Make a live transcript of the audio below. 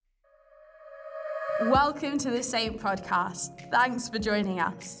Welcome to the Saint Podcast. Thanks for joining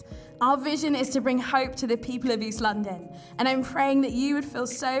us. Our vision is to bring hope to the people of East London, and I'm praying that you would feel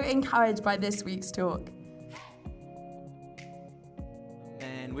so encouraged by this week's talk.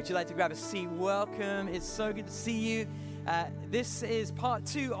 And would you like to grab a seat? Welcome. It's so good to see you. This is part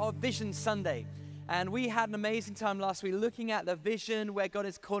 2 of Vision Sunday. And we had an amazing time last week looking at the vision where God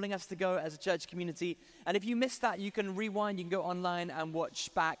is calling us to go as a church community. And if you missed that, you can rewind, you can go online and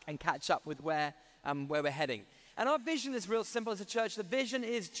watch back and catch up with where we're heading. And our vision is real simple as a church. The vision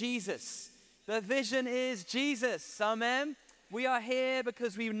is Jesus. The vision is Jesus. Amen. We are here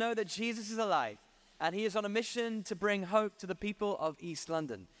because we know that Jesus is alive. And he is on a mission to bring hope to the people of East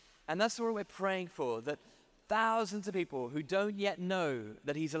London. And that's what we're praying for, that thousands of people who don't yet know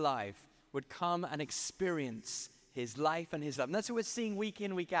that he's alive would come and experience his life and his love. And that's what we're seeing week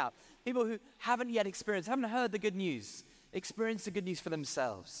in, week out. People who haven't yet experienced, haven't heard the good news, experience the good news for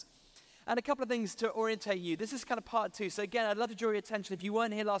themselves. And a couple of things to orientate you. This is kind of part 2. So again, I'd love to draw your attention. If you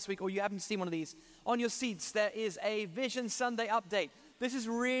weren't here last week or you haven't seen one of these, on your seats there is a Vision Sunday update. This is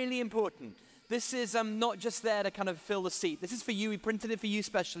really important. This is not just there to kind of fill the seat. This is for you. We printed it for you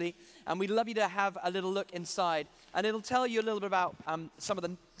specially. And we'd love you to have a little look inside. And it'll tell you a little bit about some of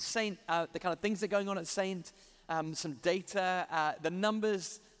the Saint, the kind of things that are going on at Saint, some data. The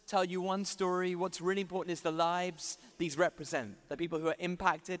numbers tell you one story. What's really important is the lives these represent, the people who are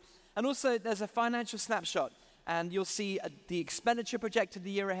impacted. And also there's a financial snapshot. And you'll see the expenditure projected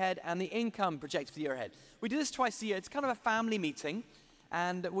the year ahead and the income projected for the year ahead. We do this twice a year. It's kind of a family meeting.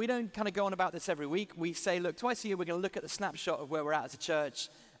 And we don't kind of go on about this every week. We say, look, twice a year we're going to look at the snapshot of where we're at as a church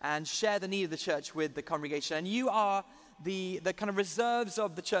and share the need of the church with the congregation. And you are the kind of reserves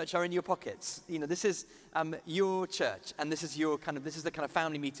of the church are in your pockets. You know, this is your church, and this is the kind of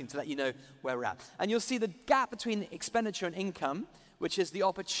family meeting to let you know where we're at. And you'll see the gap between expenditure and income, which is the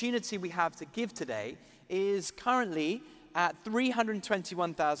opportunity we have to give today, is currently at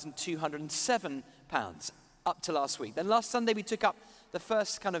 £321,207 up to last week. Then last Sunday we took up the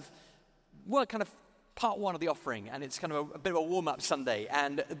first kind of part 1 of the offering, and it's kind of a bit of a warm-up Sunday,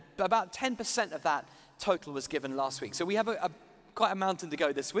 and about 10% of that total was given last week. So we have quite a mountain to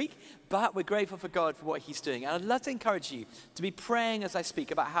go this week, but we're grateful for God for what he's doing. And I'd love to encourage you to be praying as I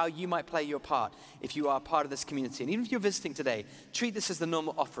speak about how you might play your part if you are part of this community. And even if you're visiting today, treat this as the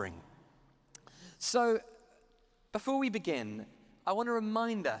normal offering. So before we begin, I want to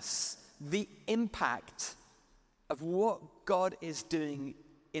remind us the impact of what God is doing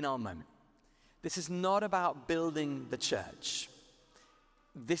in our moment. This is not about building the church.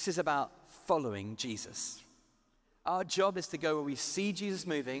 This is about following Jesus. Our job is to go where we see Jesus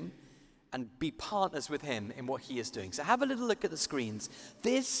moving and be partners with him in what he is doing. So have a little look at the screens.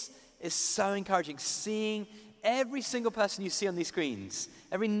 This is so encouraging. Seeing every single person you see on these screens,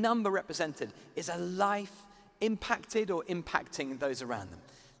 every number represented, is a life impacted or impacting those around them.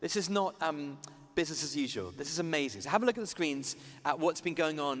 This is not business as usual. This is amazing. So have a look at the screens at what's been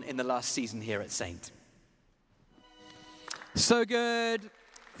going on in the last season here at Saint. So good.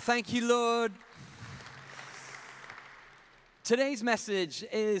 Thank you, Lord. Today's message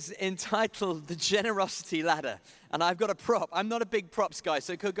is entitled The Generosity Ladder. And I've got a prop. I'm not a big props guy,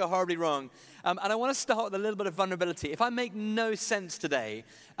 so it could go horribly wrong. And I want to start with a little bit of vulnerability. If I make no sense today,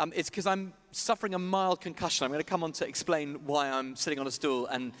 it's because I'm suffering a mild concussion. I'm going to come on to explain why I'm sitting on a stool.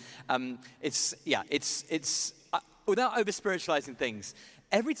 And it's without over-spiritualizing things,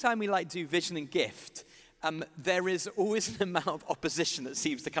 every time we do vision and gift, there is always an amount of opposition that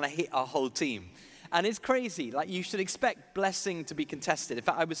seems to kind of hit our whole team. And it's crazy. You should expect blessing to be contested. In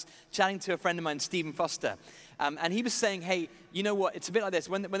fact, I was chatting to a friend of mine, Stephen Foster, and he was saying, hey, you know what? It's a bit like this.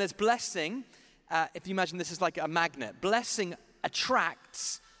 When there's blessing, if you imagine this is like a magnet, blessing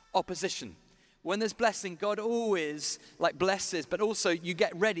attracts opposition. When there's blessing, God always blesses, but also you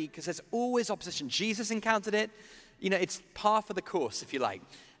get ready because there's always opposition. Jesus encountered it. You know, it's par for the course, if you like.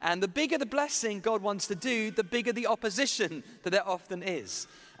 And the bigger the blessing God wants to do, the bigger the opposition that there often is.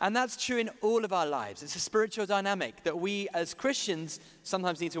 And that's true in all of our lives. It's a spiritual dynamic that we as Christians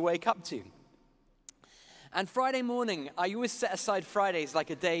sometimes need to wake up to. And Friday morning, I always set aside Fridays like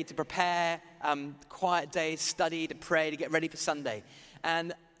a day to prepare, quiet day, study, to pray, to get ready for Sunday.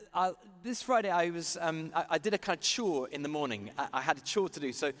 And this Friday, I did a kind of chore in the morning. I had a chore to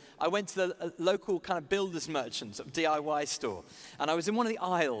do. So I went to the local kind of builders merchants, DIY store. And I was in one of the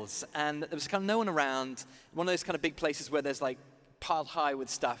aisles, and there was kind of no one around. One of those kind of big places where there's piled high with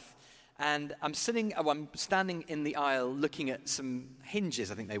stuff. And I'm standing in the aisle looking at some hinges,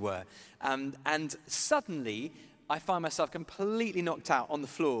 I think they were. And suddenly, I find myself completely knocked out on the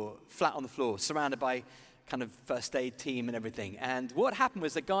floor, flat on the floor, surrounded by kind of first aid team and everything. And what happened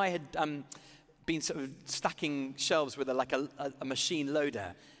was the guy had been sort of stacking shelves with a machine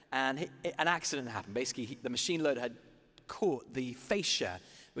loader, and an accident happened. Basically, the machine loader had caught the fascia,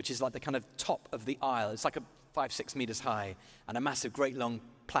 which is like the kind of top of the aisle. It's like 5-6 meters high, and a massive, great long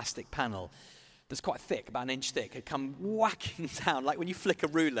plastic panel that's quite thick, about 1 inch thick, had come whacking down, like when you flick a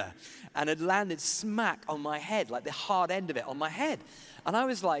ruler, and had landed smack on my head, like the hard end of it on my head. And I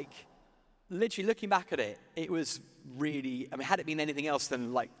was like, literally looking back at it, it was really, had it been anything else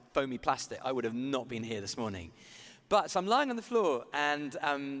than like foamy plastic, I would have not been here this morning. But so I'm lying on the floor, and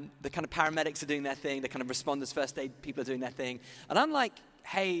the kind of paramedics are doing their thing, the kind of responders, first aid people are doing their thing. And I'm like,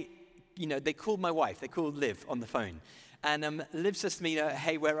 hey, they called my wife, they called Liv on the phone. And Liv says to me,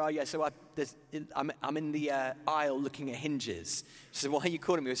 hey, where are you? I said, well, I'm in the aisle looking at hinges. She said, why are you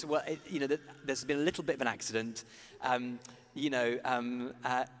calling me? I said, well, there's been a little bit of an accident, and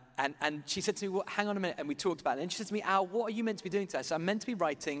she said to me, well, hang on a minute, and we talked about it. And she said to me, Al, what are you meant to be doing today? So I'm meant to be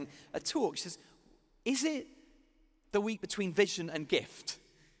writing a talk. She says, is it the week between vision and gift?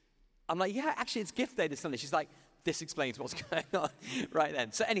 I'm like, yeah, actually, it's gift day this Sunday. She's like, this explains what's going on right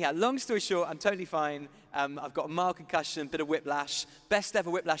then. So anyhow, long story short, I'm totally fine. I've got a mild concussion, bit of whiplash, best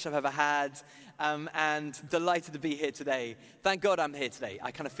ever whiplash I've ever had, and delighted to be here today. Thank God I'm here today. I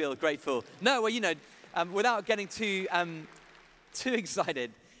kind of feel grateful. No, well, without getting too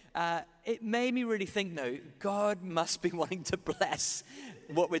excited, it made me really think, no, God must be wanting to bless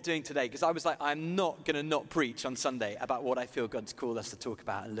what we're doing today, because I was like, I'm not going to not preach on Sunday about what I feel God's called us to talk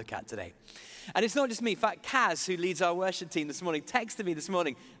about and look at today. And it's not just me. In fact, Kaz, who leads our worship team this morning, texted me this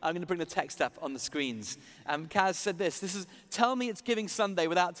morning. I'm going to bring the text up on the screens. Kaz said this is, tell me it's Giving Sunday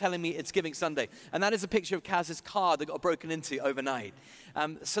without telling me it's Giving Sunday. And that is a picture of Kaz's car that got broken into overnight.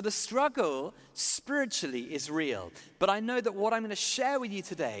 So the struggle spiritually is real. But I know that what I'm going to share with you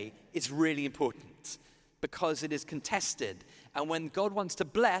today is really important because it is contested. And when God wants to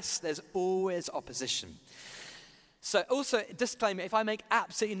bless, there's always opposition. So also, disclaimer, if I make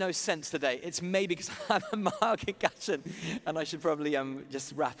absolutely no sense today, it's maybe because I'm a mild concussion and I should probably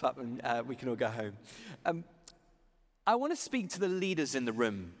just wrap up and we can all go home. I want to speak to the leaders in the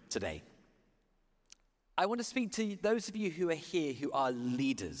room today. I want to speak to those of you who are here who are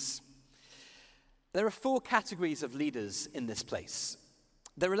leaders. There are 4 categories of leaders in this place.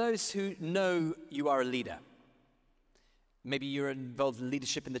 There are those who know you are a leader. Maybe you're involved in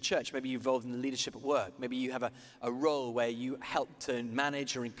leadership in the church. Maybe you're involved in the leadership at work. Maybe you have a role where you help to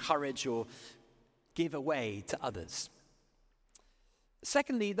manage or encourage or give away to others.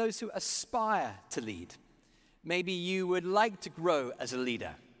 Secondly, those who aspire to lead. Maybe you would like to grow as a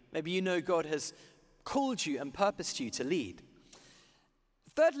leader. Maybe you know God has called you and purposed you to lead.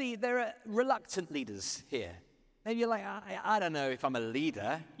 Thirdly, there are reluctant leaders here. Maybe you're like, I don't know if I'm a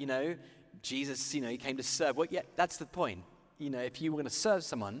leader, Jesus, he came to serve. Well, yeah, that's the point. If you were going to serve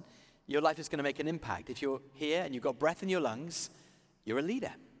someone, your life is going to make an impact. If you're here and you've got breath in your lungs, you're a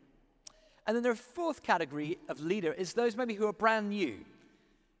leader. And then the 4th category of leader is those maybe who are brand new.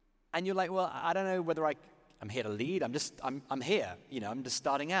 And you're like, well, I don't know whether I'm here to lead. I'm here. I'm just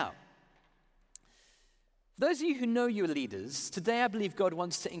starting out. For those of you who know you're leaders, today I believe God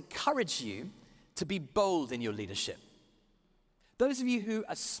wants to encourage you to be bold in your leadership. Those of you who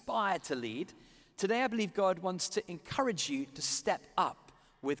aspire to lead, today I believe God wants to encourage you to step up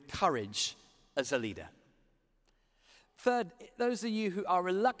with courage as a leader. Third, those of you who are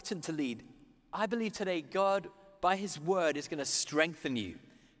reluctant to lead, I believe today God, by his word, is going to strengthen you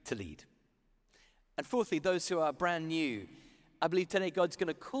to lead. And fourthly, those who are brand new, I believe today God's going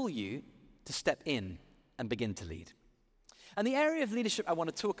to call you to step in and begin to lead. And the area of leadership I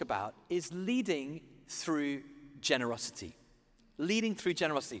want to talk about is leading through generosity. Leading through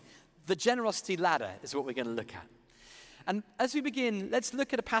generosity. The generosity ladder is what we're going to look at. And as we begin, let's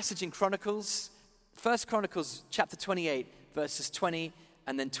look at a passage in Chronicles, 1 Chronicles chapter 28, verses 20,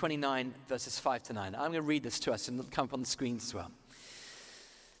 and then 29, verses 5 to 9. I'm going to read this to us and it'll come up on the screens as well.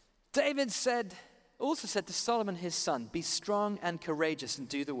 David also said to Solomon his son, be strong and courageous and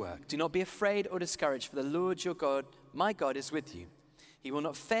do the work. Do not be afraid or discouraged, for the Lord your God, my God, is with you. He will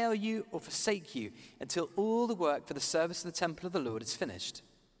not fail you or forsake you until all the work for the service of the temple of the Lord is finished.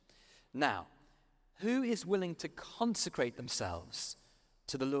 Now, who is willing to consecrate themselves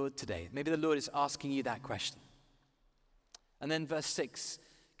to the Lord today? Maybe the Lord is asking you that question. And then verse 6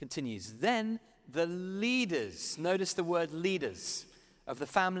 continues. Then the leaders, notice the word leaders, of the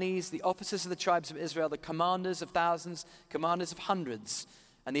families, the officers of the tribes of Israel, the commanders of thousands, commanders of hundreds,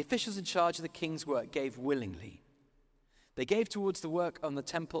 and the officials in charge of the king's work gave willingly. They gave towards the work on the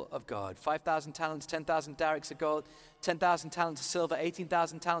temple of God 5,000 talents, 10,000 darics of gold, 10,000 talents of silver,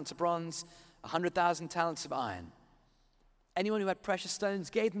 18,000 talents of bronze, 100,000 talents of iron. Anyone who had precious stones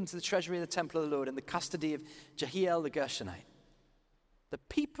gave them to the treasury of the temple of the Lord in the custody of Jehiel the Gershonite. The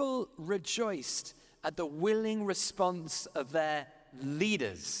people rejoiced at the willing response of their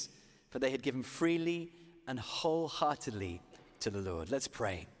leaders, for they had given freely and wholeheartedly to the Lord. Let's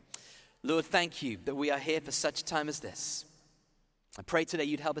pray. Lord, thank you that we are here for such a time as this. I pray today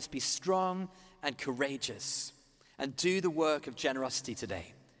you'd help us be strong and courageous and do the work of generosity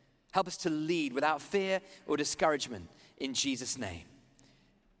today. Help us to lead without fear or discouragement in Jesus' name.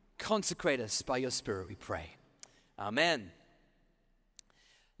 Consecrate us by your Spirit, we pray. Amen.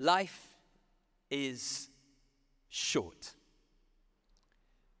 Life is short.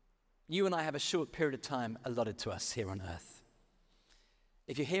 You and I have a short period of time allotted to us here on earth.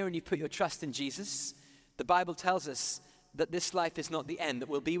 If you're here and you put your trust in Jesus, the Bible tells us that this life is not the end, that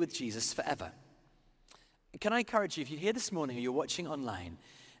we'll be with Jesus forever. Can I encourage you, if you're here this morning or you're watching online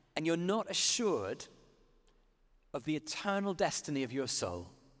and you're not assured of the eternal destiny of your soul,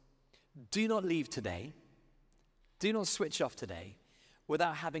 do not leave today, do not switch off today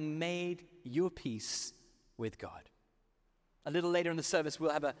without having made your peace with God. A little later in the service,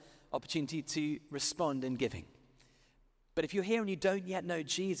 we'll have an opportunity to respond in giving. But if you're here and you don't yet know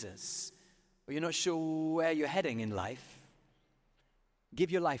Jesus, or you're not sure where you're heading in life,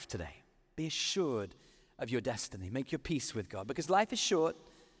 give your life today. Be assured of your destiny. Make your peace with God, because life is short,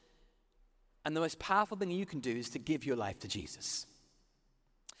 and the most powerful thing you can do is to give your life to Jesus.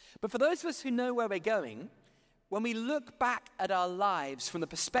 But for those of us who know where we're going, when we look back at our lives from the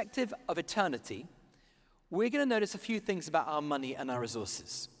perspective of eternity, we're going to notice a few things about our money and our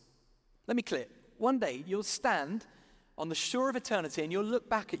resources. Let me clear. One day, you'll stand on the shore of eternity and you'll look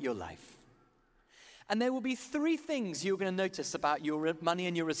back at your life. And there will be three things you're going to notice about your money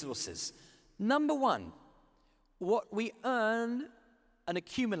and your resources. Number one, what we earn and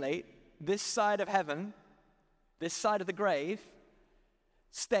accumulate this side of heaven, this side of the grave,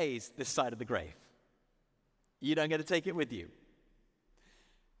 stays this side of the grave. You don't get to take it with you.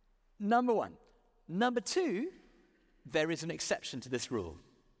 Number one. Number two, there is an exception to this rule.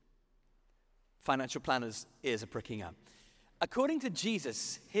 Financial planners' ears are pricking up. According to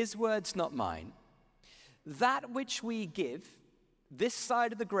Jesus, his words, not mine, that which we give this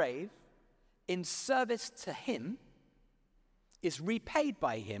side of the grave in service to him is repaid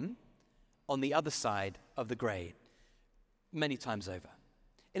by him on the other side of the grave many times over.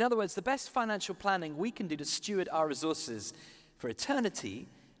 In other words, the best financial planning we can do to steward our resources for eternity,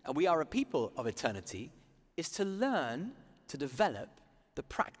 and we are a people of eternity, is to learn to develop the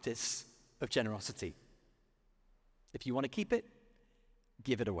practice of generosity. If you want to keep it,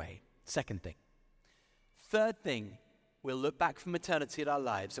 give it away. Second thing. Third thing, we'll look back from eternity at our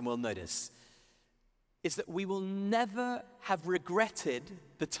lives and we'll notice is that we will never have regretted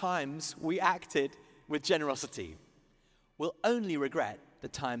the times we acted with generosity. We'll only regret the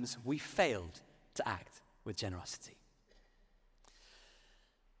times we failed to act with generosity.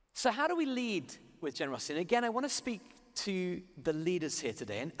 So how do we lead with generosity? And again, I want to speak to the leaders here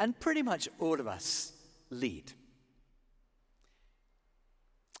today, and pretty much all of us lead.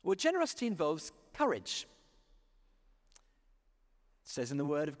 Well, generosity involves courage. It says in the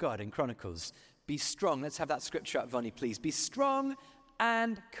Word of God in Chronicles, be strong. Let's have that scripture up, Vonnie, please. Be strong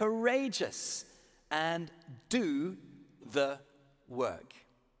and courageous and do the work.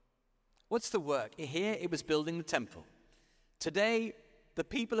 What's the work? Here it was building the temple. Today, the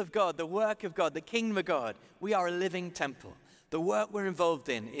people of God, the work of God, the kingdom of God, we are a living temple. The work we're involved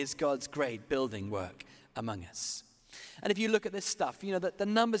in is God's great building work among us. And if you look at this stuff, you know that the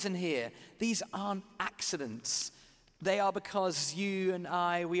numbers in here, these aren't accidents. They are because you and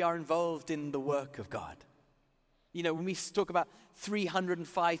I, we are involved in the work of God. You know, when we talk about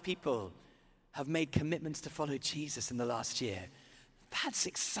 305 people have made commitments to follow Jesus in the last year, that's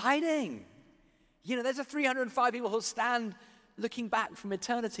exciting. You know, there's a 305 people who'll stand looking back from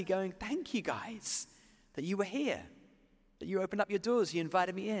eternity going, thank you guys that you were here, that you opened up your doors, you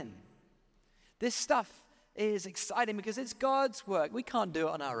invited me in. This stuff is exciting because it's God's work. We can't do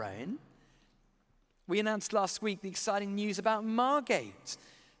it on our own. We announced last week the exciting news about Margate.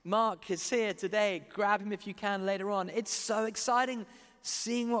 Mark is here today. Grab him if you can later on. It's so exciting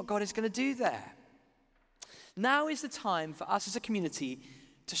seeing what God is going to do there. Now is the time for us as a community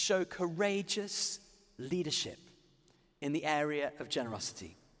to show courageous leadership in the area of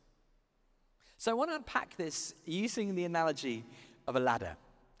generosity. So I want to unpack this using the analogy of a ladder.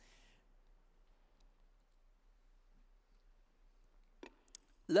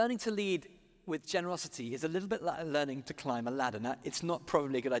 Learning to lead with generosity is a little bit like learning to climb a ladder. Now, it's not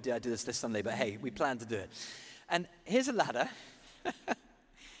probably a good idea I do this Sunday, but hey, we plan to do it. And here's a ladder.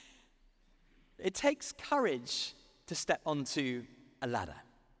 It takes courage to step onto a ladder?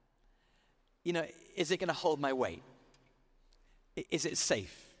 You know, is it going to hold my weight? Is it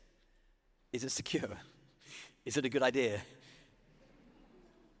safe? Is it secure? Is it a good idea?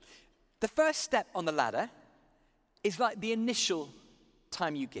 The first step on the ladder is like the initial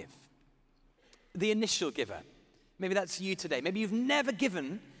time you give. The initial giver. Maybe that's you today. Maybe you've never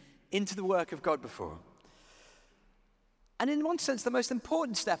given into the work of God before. And in one sense, the most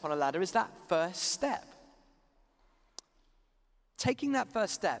important step on a ladder is that first step. Taking that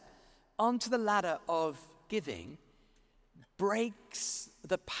first step onto the ladder of giving breaks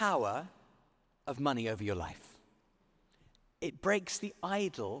the power of money over your life. It breaks the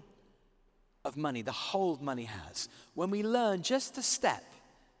idol of money, the hold money has. When we learn just to step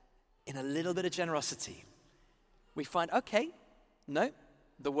in a little bit of generosity, we find, okay, no,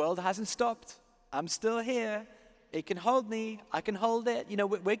 the world hasn't stopped. I'm still here. It can hold me. I can hold it. You know,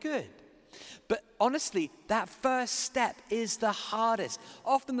 we're good. But honestly, that first step is the hardest.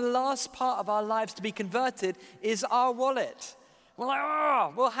 Often the last part of our lives to be converted is our wallet. We're like,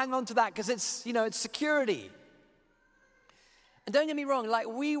 oh, we'll hang on to that because it's, you know, it's security. And don't get me wrong, like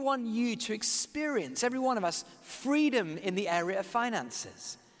we want you to experience, every one of us, freedom in the area of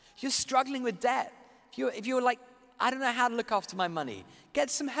finances. If you're struggling with debt, if you're like, I don't know how to look after my money, get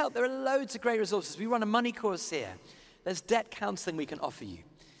some help. There are loads of great resources. We run a money course here. There's debt counseling we can offer you.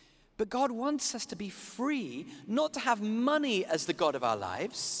 But God wants us to be free, not to have money as the God of our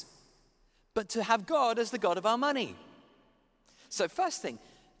lives, but to have God as the God of our money. So first thing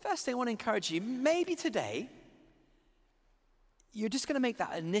I want to encourage you, maybe today, you're just going to make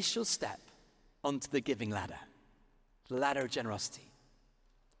that initial step onto the giving ladder, the ladder of generosity.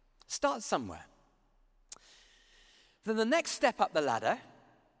 Start somewhere. Then the next step up the ladder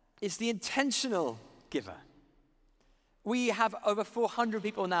is the intentional giver. We have over 400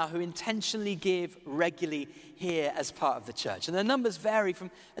 people now who intentionally give regularly here as part of the church. And the numbers vary from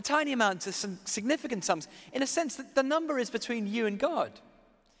a tiny amount to some significant sums, in a sense that the number is between you and God.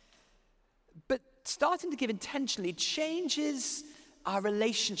 But starting to give intentionally changes our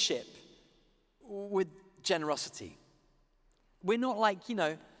relationship with generosity. We're not like, you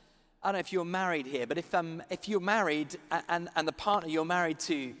know, I don't know if you're married here, but if you're married and the partner you're married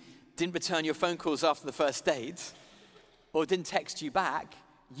to didn't return your phone calls after the first date, or didn't text you back,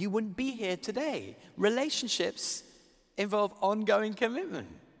 you wouldn't be here today. Relationships involve ongoing commitment,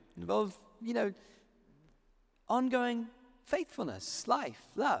 involve, you know, ongoing faithfulness, life,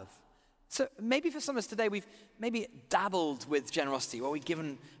 love. So maybe for some of us today, we've maybe dabbled with generosity, or we've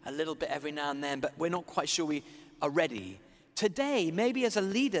given a little bit every now and then, but we're not quite sure we are ready. Today, maybe as a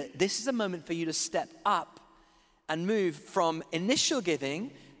leader, this is a moment for you to step up and move from initial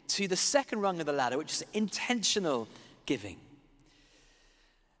giving to the second rung of the ladder, which is intentional giving.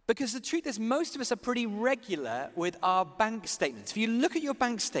 Because the truth is, most of us are pretty regular with our bank statements. If you look at your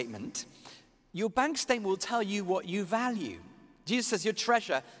bank statement will tell you what you value. Jesus says your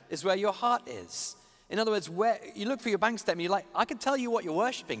treasure is where your heart is. In other words, where you look for your bank statement, you're like, I can tell you what you're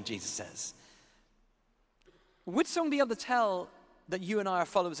worshiping, Jesus says. Would someone be able to tell that you and I are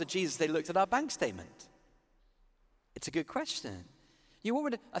followers of Jesus? They looked at our bank statement. It's a good question. What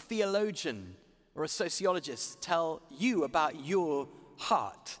would a theologian or a sociologist tell you about your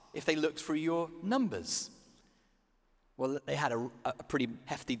heart if they looked through your numbers? Well, they had a pretty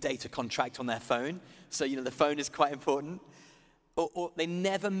hefty data contract on their phone, so you know the phone is quite important. Or they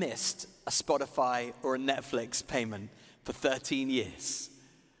never missed a Spotify or a Netflix payment for 13 years.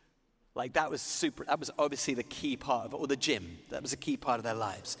 Like that was obviously the key part of it, or the gym. That was a key part of their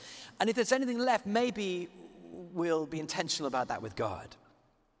lives. And if there's anything left, maybe we'll be intentional about that with God.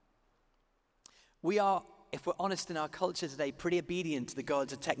 We are, if we're honest in our culture today, pretty obedient to the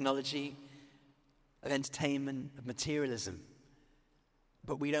gods of technology, of entertainment, of materialism.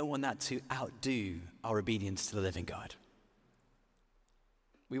 But we don't want that to outdo our obedience to the living God.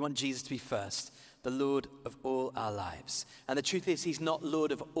 We want Jesus to be first, the Lord of all our lives. And the truth is, he's not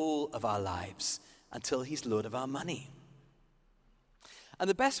Lord of all of our lives until he's Lord of our money. And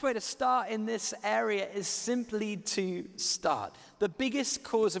the best way to start in this area is simply to start. The biggest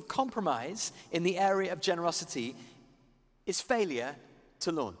cause of compromise in the area of generosity is failure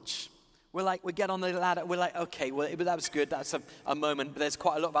to launch. We get on the ladder, we're like, okay, well, that was good, that's a moment, but there's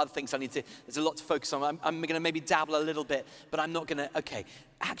quite a lot of other things there's a lot to focus on. I'm going to maybe dabble a little bit, but I'm not going to, okay.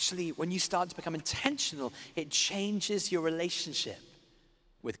 Actually, when you start to become intentional, it changes your relationship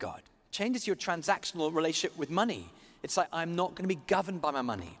with God, changes your transactional relationship with money. It's like, I'm not going to be governed by my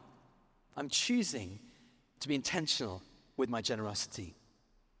money. I'm choosing to be intentional with my generosity.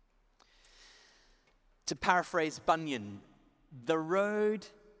 To paraphrase Bunyan, the road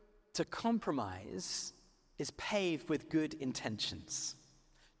to compromise is paved with good intentions.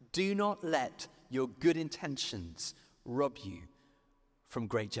 Do not let your good intentions rob you from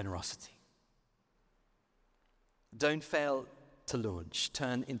great generosity. Don't fail to launch.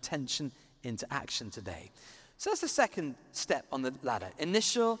 Turn intention into action today. So that's the second step on the ladder.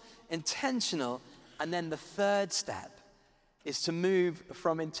 Initial, intentional, and then the third step is to move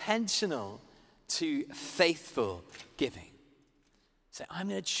from intentional to faithful giving. So I'm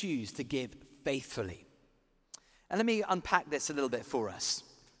going to choose to give faithfully. And let me unpack this a little bit for us.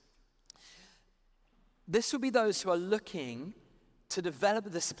 This will be those who are looking to develop the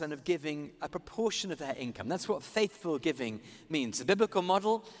discipline of giving a proportion of their income. That's what faithful giving means. The biblical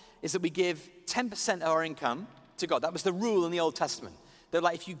model is that we give 10% of our income to God. That was the rule in the Old Testament. They're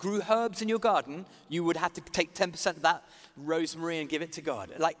like, if you grew herbs in your garden, you would have to take 10% of that rosemary and give it to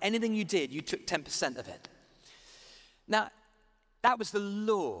God. Like anything you did, you took 10% of it. Now, that was the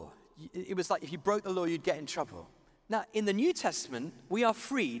law. It was like if you broke the law, you'd get in trouble. Now, in the New Testament, we are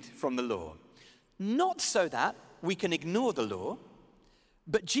freed from the law. Not so that we can ignore the law,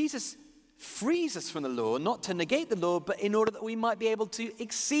 but Jesus frees us from the law, not to negate the law, but in order that we might be able to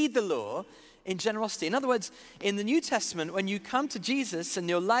exceed the law in generosity. In other words, in the New Testament, when you come to Jesus and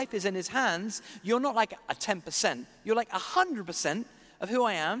your life is in his hands, you're not like a 10%. You're like 100% of who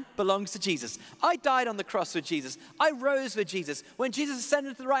I am belongs to Jesus. I died on the cross with Jesus. I rose with Jesus. When Jesus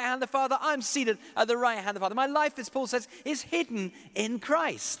ascended to the right hand of the Father, I'm seated at the right hand of the Father. My life, as Paul says, is hidden in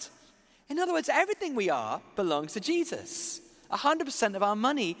Christ. In other words, everything we are belongs to Jesus. 100% of our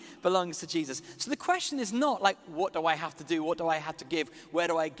money belongs to Jesus. So the question is not like, what do I have to do? What do I have to give?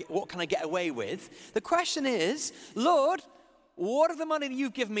 What can I get away with? The question is, Lord, what of the money that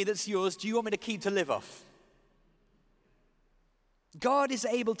you've given me that's yours do you want me to keep to live off? God is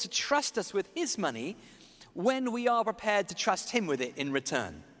able to trust us with his money when we are prepared to trust him with it in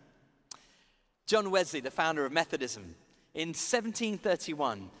return. John Wesley, the founder of Methodism, in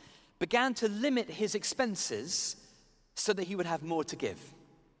 1731, began to limit his expenses so that he would have more to give.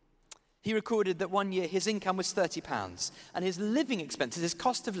 He recorded that one year his income was £30, and his living expenses, his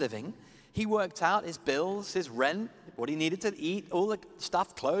cost of living, he worked out his bills, his rent, what he needed to eat, all the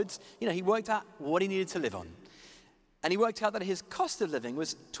stuff, clothes, he worked out what he needed to live on. And he worked out that his cost of living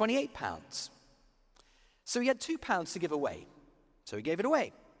was £28. So he had £2 to give away. So he gave it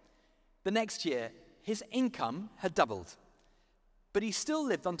away. The next year, his income had doubled. But he still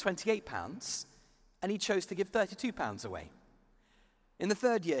lived on £28, and he chose to give £32 away. In the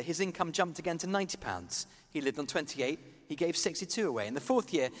third year, his income jumped again to £90. He lived on 28, he gave 62 away. In the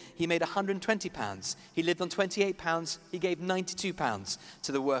fourth year, he made £120. He lived on £28, he gave £92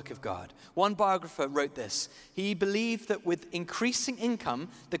 to the work of God. One biographer wrote this: he believed that with increasing income,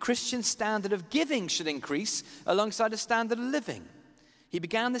 the Christian standard of giving should increase alongside a standard of living. He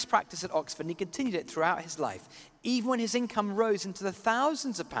began this practice at Oxford, and he continued it throughout his life. Even when his income rose into the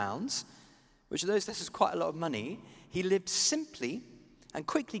thousands of pounds, which in those days was quite a lot of money, he lived simply and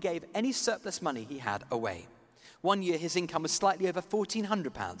quickly gave any surplus money he had away. One year, his income was slightly over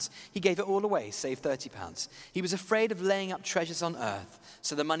 £1,400. He gave it all away, save £30. He was afraid of laying up treasures on earth,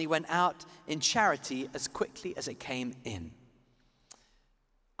 so the money went out in charity as quickly as it came in.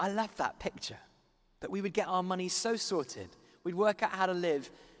 I love that picture, that we would get our money so sorted, we'd work out how to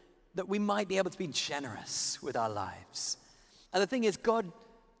live, that we might be able to be generous with our lives. And the thing is, God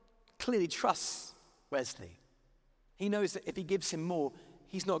clearly trusts Wesley. He knows that if he gives him more,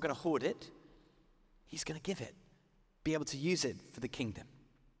 he's not going to hoard it. He's going to give it, be able to use it for the kingdom.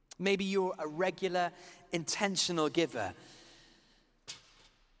 Maybe you're a regular, intentional giver,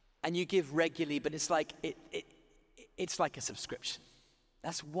 and you give regularly, but it's like it's like a subscription.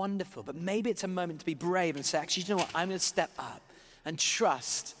 That's wonderful, but maybe it's a moment to be brave and say, actually, you know what? I'm going to step up and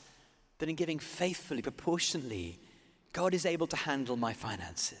trust that in giving faithfully, proportionately, God is able to handle my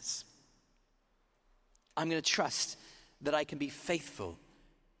finances. I'm going to trust that I can be faithful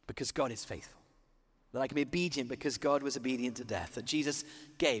because God is faithful. That I can be obedient because God was obedient to death. That Jesus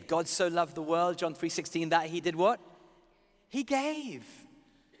gave. God so loved the world, John 3:16, that he did what? He gave.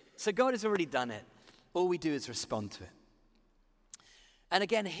 So God has already done it. All we do is respond to it. And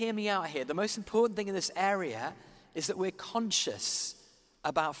again, hear me out here. The most important thing in this area is that we're conscious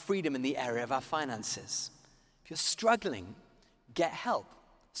about freedom in the area of our finances. If you're struggling, get help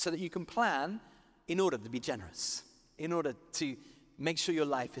so that you can plan in order to be generous, in order to make sure your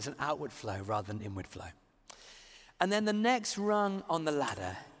life is an outward flow rather than inward flow. And then the next rung on the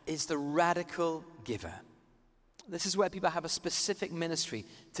ladder is the radical giver. This is where people have a specific ministry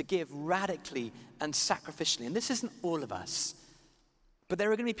to give radically and sacrificially. And this isn't all of us, but there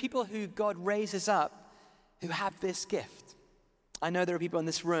are going to be people who God raises up who have this gift. I know there are people in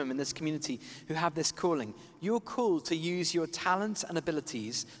this room, in this community, who have this calling. You're called to use your talents and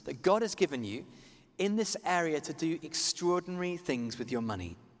abilities that God has given you in this area to do extraordinary things with your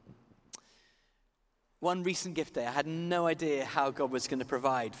money. One recent gift day, I had no idea how God was going to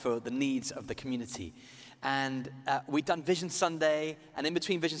provide for the needs of the community. And we'd done Vision Sunday, and in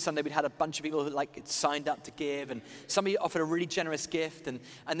between Vision Sunday, we'd had a bunch of people who signed up to give, and somebody offered a really generous gift, and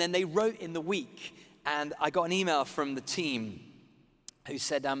then they wrote in the week, and I got an email from the team who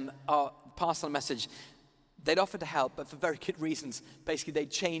said, pass on a message. They'd offered to help, but for very good reasons. Basically, they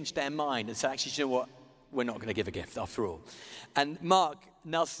changed their mind and said, actually, you know what? We're not going to give a gift after all. And Mark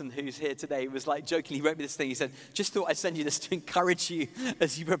Nelson, who's here today, was jokingly, he wrote me this thing. He said, just thought I'd send you this to encourage you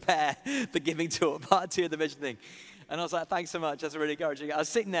as you prepare the giving talk, part 2 of the vision thing. And I was like, thanks so much. That's really encouraging. I was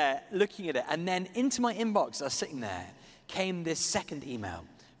sitting there looking at it. And then into my inbox, I was sitting there, came this second email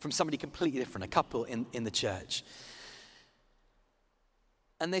from somebody completely different, a couple in the church.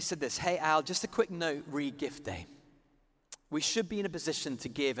 And they said this, hey, Al, just a quick note, re-gift day. We should be in a position to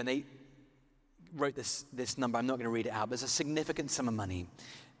give, and they wrote this number. I'm not going to read it out, but it's a significant sum of money.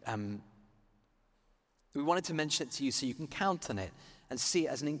 We wanted to mention it to you so you can count on it and see it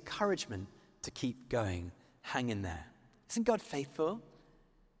as an encouragement to keep going. Hang in there. Isn't God faithful?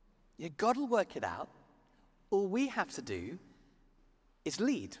 Yeah, God will work it out. All we have to do is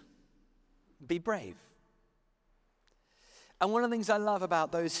lead. Be brave. And one of the things I love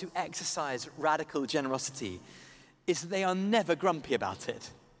about those who exercise radical generosity is that they are never grumpy about it.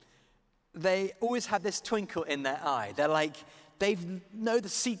 They always have this twinkle in their eye. They know the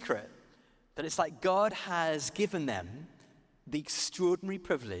secret, that it's God has given them the extraordinary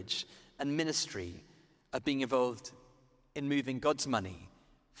privilege and ministry of being involved in moving God's money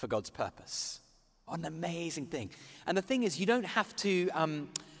for God's purpose. What an amazing thing. And the thing is, you don't have to,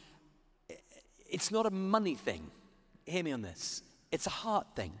 it's not a money thing. Hear me on this. It's a heart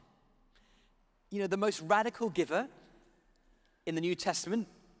thing. The most radical giver in the New Testament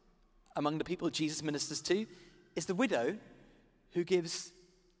among the people Jesus ministers to is the widow who gives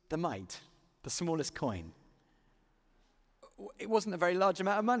the mite, the smallest coin. It wasn't a very large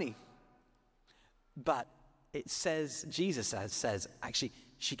amount of money, but it says, Jesus says, actually,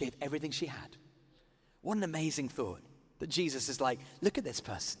 she gave everything she had. What an amazing thought that Jesus is look at this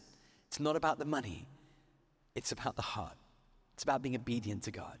person. It's not about the money. It's about the heart. It's about being obedient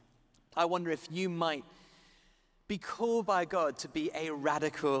to God. I wonder if you might be called by God to be a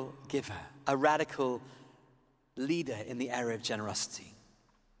radical giver, a radical leader in the area of generosity.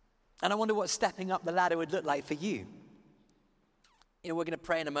 And I wonder what stepping up the ladder would look like for you. We're going to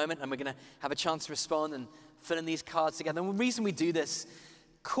pray in a moment, and we're going to have a chance to respond and fill in these cards together. And the reason we do this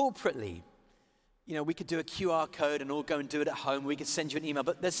corporately, we could do a QR code and all go and do it at home. We could send you an email.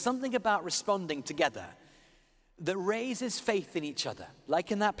 But there's something about responding together that raises faith in each other.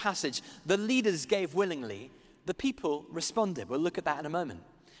 Like in that passage, the leaders gave willingly, the people responded. We'll look at that in a moment.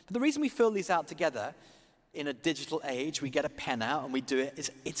 But the reason we fill these out together in a digital age, we get a pen out and we do it,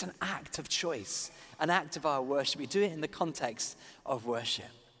 is it's an act of choice, an act of our worship. We do it in the context of worship.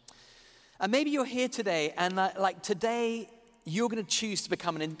 And maybe you're here today and today you're going to choose to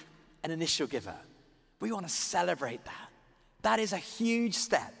become an initial giver. We want to celebrate that. That is a huge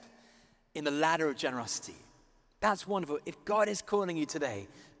step in the ladder of generosity. That's wonderful. If God is calling you today,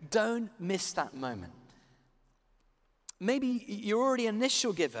 don't miss that moment. Maybe you're already an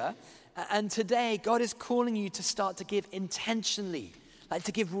initial giver, and today God is calling you to start to give intentionally,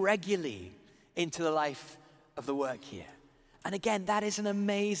 to give regularly into the life of the work here. And again, that is an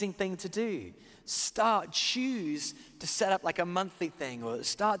amazing thing to do. Choose to set up a monthly thing, or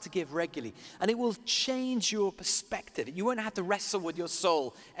start to give regularly. And it will change your perspective. You won't have to wrestle with your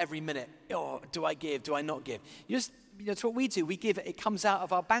soul every minute. Oh, do I give? Do I not give? That's what we do. We give it comes out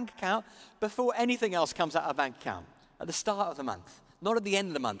of our bank account before anything else comes out of our bank account. At the start of the month, not at the end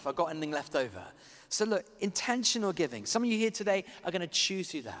of the month if I've got anything left over. So look, intentional giving. Some of you here today are going to choose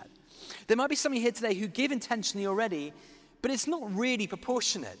to do that. There might be some of you here today who give intentionally already, but it's not really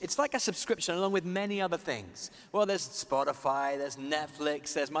proportionate. It's like a subscription along with many other things. Well, there's Spotify, there's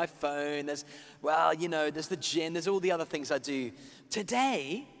Netflix, there's my phone, there's the gym, there's all the other things I do.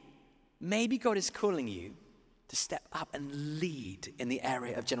 Today, maybe God is calling you to step up and lead in the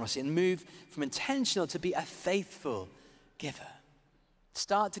area of generosity and move from intentional to be a faithful giver.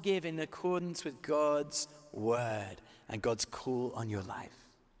 Start to give in accordance with God's word and God's call on your life.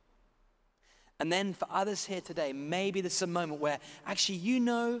 And then for others here today, maybe there's a moment where actually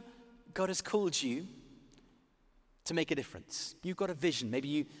God has called you to make a difference. You've got a vision. Maybe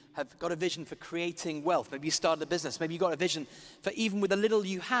you have got a vision for creating wealth. Maybe you started a business. Maybe you've got a vision for even with the little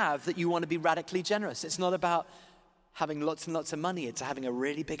you have that you want to be radically generous. It's not about having lots and lots of money. It's having a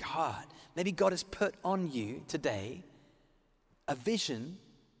really big heart. Maybe God has put on you today a vision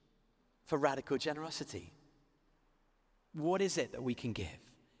for radical generosity. What is it that we can give?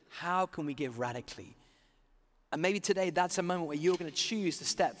 How can we give radically? And maybe today that's a moment where you're going to choose to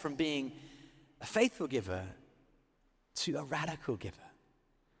step from being a faithful giver to a radical giver.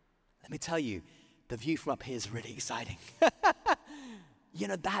 Let me tell you, the view from up here is really exciting.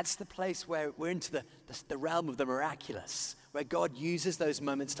 That's the place where we're into the realm of the miraculous, where God uses those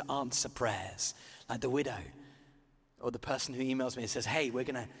moments to answer prayers, like the widow or the person who emails me and says, hey, we're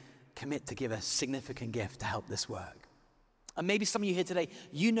going to commit to give a significant gift to help this work. And maybe some of you here today,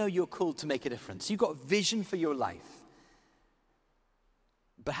 you know you're called to make a difference. You've got vision for your life.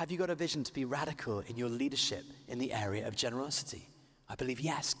 But have you got a vision to be radical in your leadership in the area of generosity? I believe,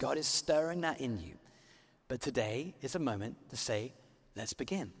 yes, God is stirring that in you. But today is a moment to say, let's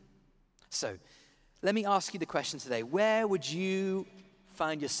begin. So let me ask you the question today. Where would you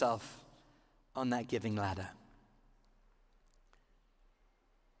find yourself on that giving ladder?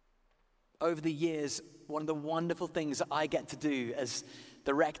 Over the years, one of the wonderful things that I get to do as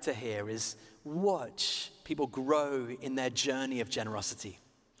the rector here is watch people grow in their journey of generosity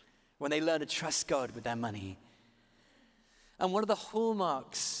when they learn to trust God with their money. And one of the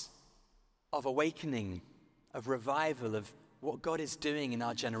hallmarks of awakening, of revival, of what God is doing in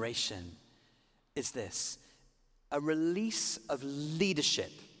our generation is this: a release of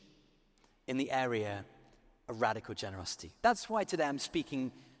leadership in the area of radical generosity. That's why today I'm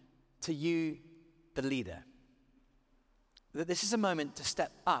speaking to you, the leader, that this is a moment to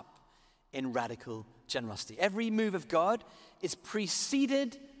step up in radical generosity. Every move of God is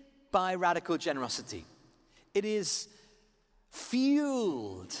preceded by radical generosity. It is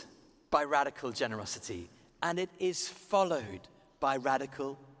fueled by radical generosity, and it is followed by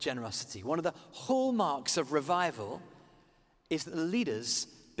radical generosity. One of the hallmarks of revival is that the leaders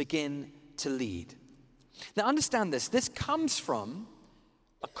begin to lead. Now understand this. This comes from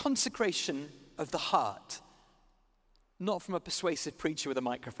a consecration of the heart, not from a persuasive preacher with a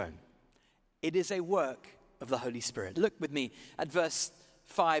microphone. It is a work of the Holy Spirit. Look with me at verse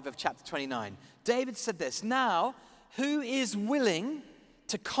 5 of chapter 29. David said this, "Now, who is willing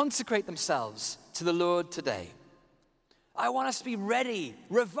to consecrate themselves to the Lord today?" I want us to be ready,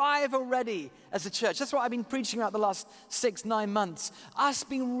 revival ready as a church. That's what I've been preaching about the last 6-9 months. Us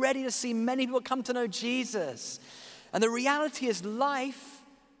being ready to see many people come to know Jesus. And the reality is life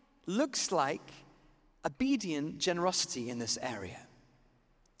looks like obedient generosity in this area.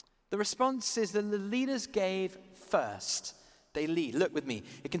 The response is that the leaders gave first. They lead. Look with me.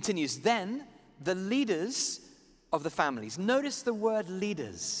 It continues. Then the leaders of the families. Notice the word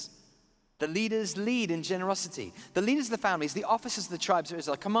leaders. The leaders lead in generosity. The leaders of the families, the officers of the tribes of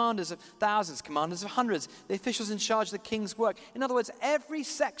Israel, commanders of thousands, commanders of hundreds, the officials in charge of the king's work. In other words, every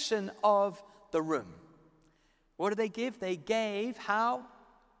section of the room. What did they give? They gave how?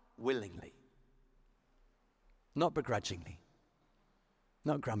 Willingly. Not begrudgingly.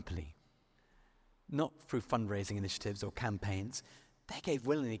 Not grumpily. Not through fundraising initiatives or campaigns. They gave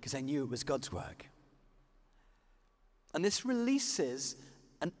willingly because they knew it was God's work. And this releases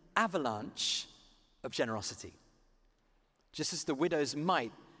an avalanche of generosity. Just as the widow's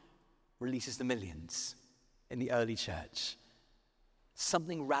mite releases the millions in the early church.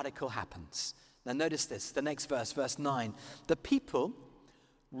 Something radical happens. Now notice this, the next verse, verse 9. The people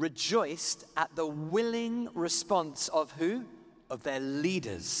rejoiced at the willing response of who? Of their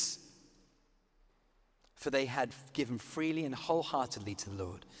leaders. For they had given freely and wholeheartedly to the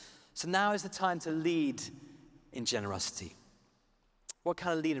Lord. So now is the time to lead in generosity. What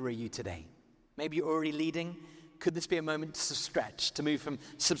kind of leader are you today? Maybe you're already leading. Could this be a moment to stretch, to move from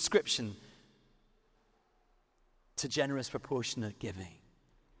subscription to generous, proportionate giving?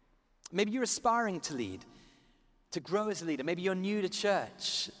 Maybe you're aspiring to lead, to grow as a leader. Maybe you're new to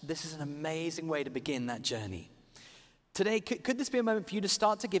church. This is an amazing way to begin that journey. Today, could this be a moment for you to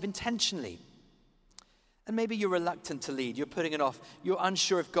start to give intentionally? And maybe you're reluctant to lead. You're putting it off. You're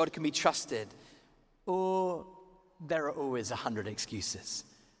unsure if God can be trusted. Or there are always 100 excuses.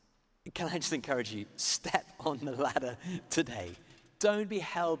 Can I just encourage you, step on the ladder today. Don't be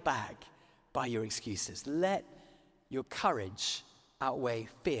held back by your excuses. Let your courage outweigh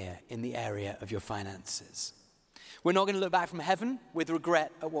fear in the area of your finances. We're not going to look back from heaven with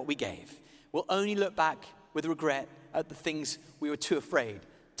regret at what we gave. We'll only look back with regret at the things we were too afraid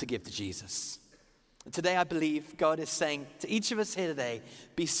to give to Jesus. And today I believe God is saying to each of us here today,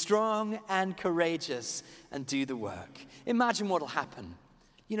 be strong and courageous and do the work. Imagine what will happen.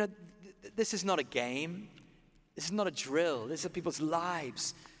 You know, this is not a game. This is not a drill. These are people's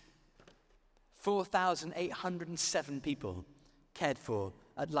lives. 4,807 people cared for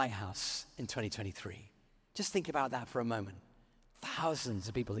at Lighthouse in 2023. Just think about that for a moment. Thousands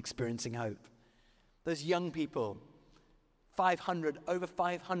of people experiencing hope. Those young people, over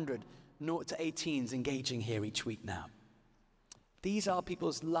 500 0 to 18s engaging here each week now. These are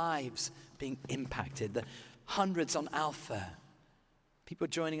people's lives being impacted. The hundreds on Alpha. People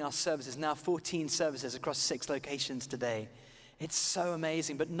joining our services, now 14 services across 6 locations today. It's so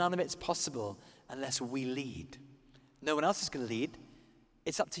amazing, but none of it's possible unless we lead. No one else is going to lead.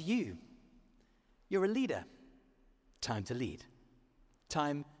 It's up to you. You're a leader. Time to lead.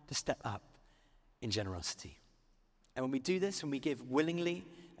 Time to step up in generosity. And when we do this, when we give willingly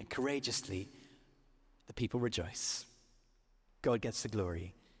and courageously, the people rejoice. God gets the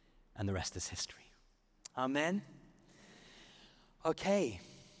glory, and the rest is history. Amen. Okay.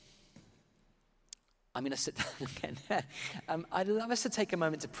 I'm going to sit down again. I'd love us to take a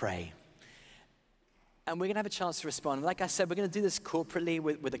moment to pray. And we're going to have a chance to respond. Like I said, we're going to do this corporately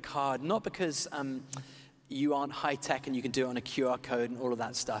with a card, not because you aren't high-tech and you can do it on a QR code and all of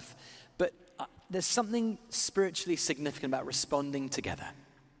that stuff, but there's something spiritually significant about responding together.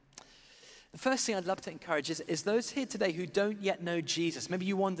 The first thing I'd love to encourage is those here today who don't yet know Jesus. Maybe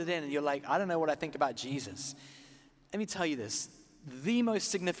you wandered in and you're like, I don't know what I think about Jesus. Let me tell you this. The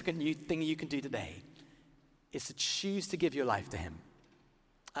most significant thing you can do today is to choose to give your life to him.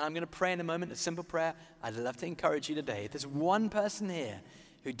 And I'm going to pray in a moment, a simple prayer. I'd love to encourage you today. If there's one person here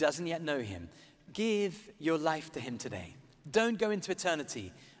who doesn't yet know him, give your life to him today. Don't go into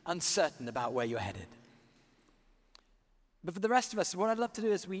eternity uncertain about where you're headed. But for the rest of us, what I'd love to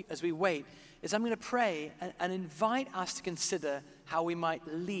do as we wait is I'm going to pray and invite us to consider how we might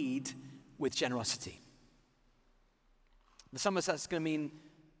lead with generosity. For some of us, that's going to mean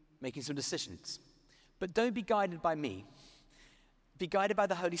making some decisions. But don't be guided by me. Be guided by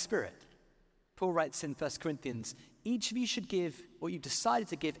the Holy Spirit. Paul writes in 1 Corinthians, each of you should give what you've decided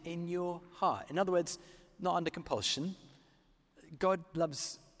to give in your heart. In other words, not under compulsion. God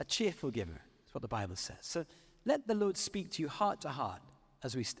loves a cheerful giver. That's what the Bible says. So let the Lord speak to you heart to heart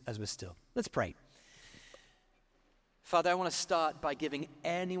as we're still. Let's pray. Father, I want to start by giving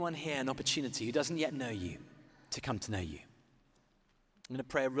anyone here an opportunity who doesn't yet know you to come to know you. I'm going to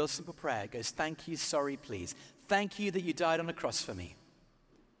pray a real simple prayer. It goes, thank you, sorry, please. Thank you that you died on the cross for me.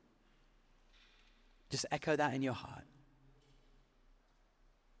 Just echo that in your heart.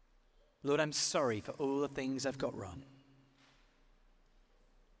 Lord, I'm sorry for all the things I've got wrong.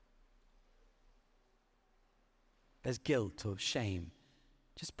 There's guilt or shame.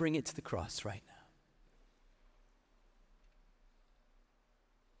 Just bring it to the cross right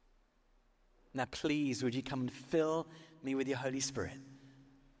now. Now, please, would you come and fill me with your Holy Spirit?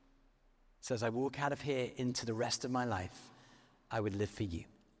 So as I walk out of here into the rest of my life, I would live for you.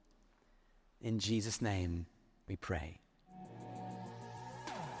 In Jesus' name, we pray.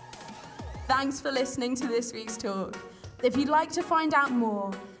 Thanks for listening to this week's talk. If you'd like to find out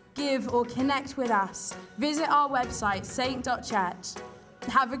more, give or connect with us, visit our website, saint.church.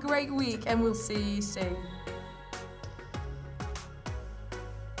 Have a great week and we'll see you soon.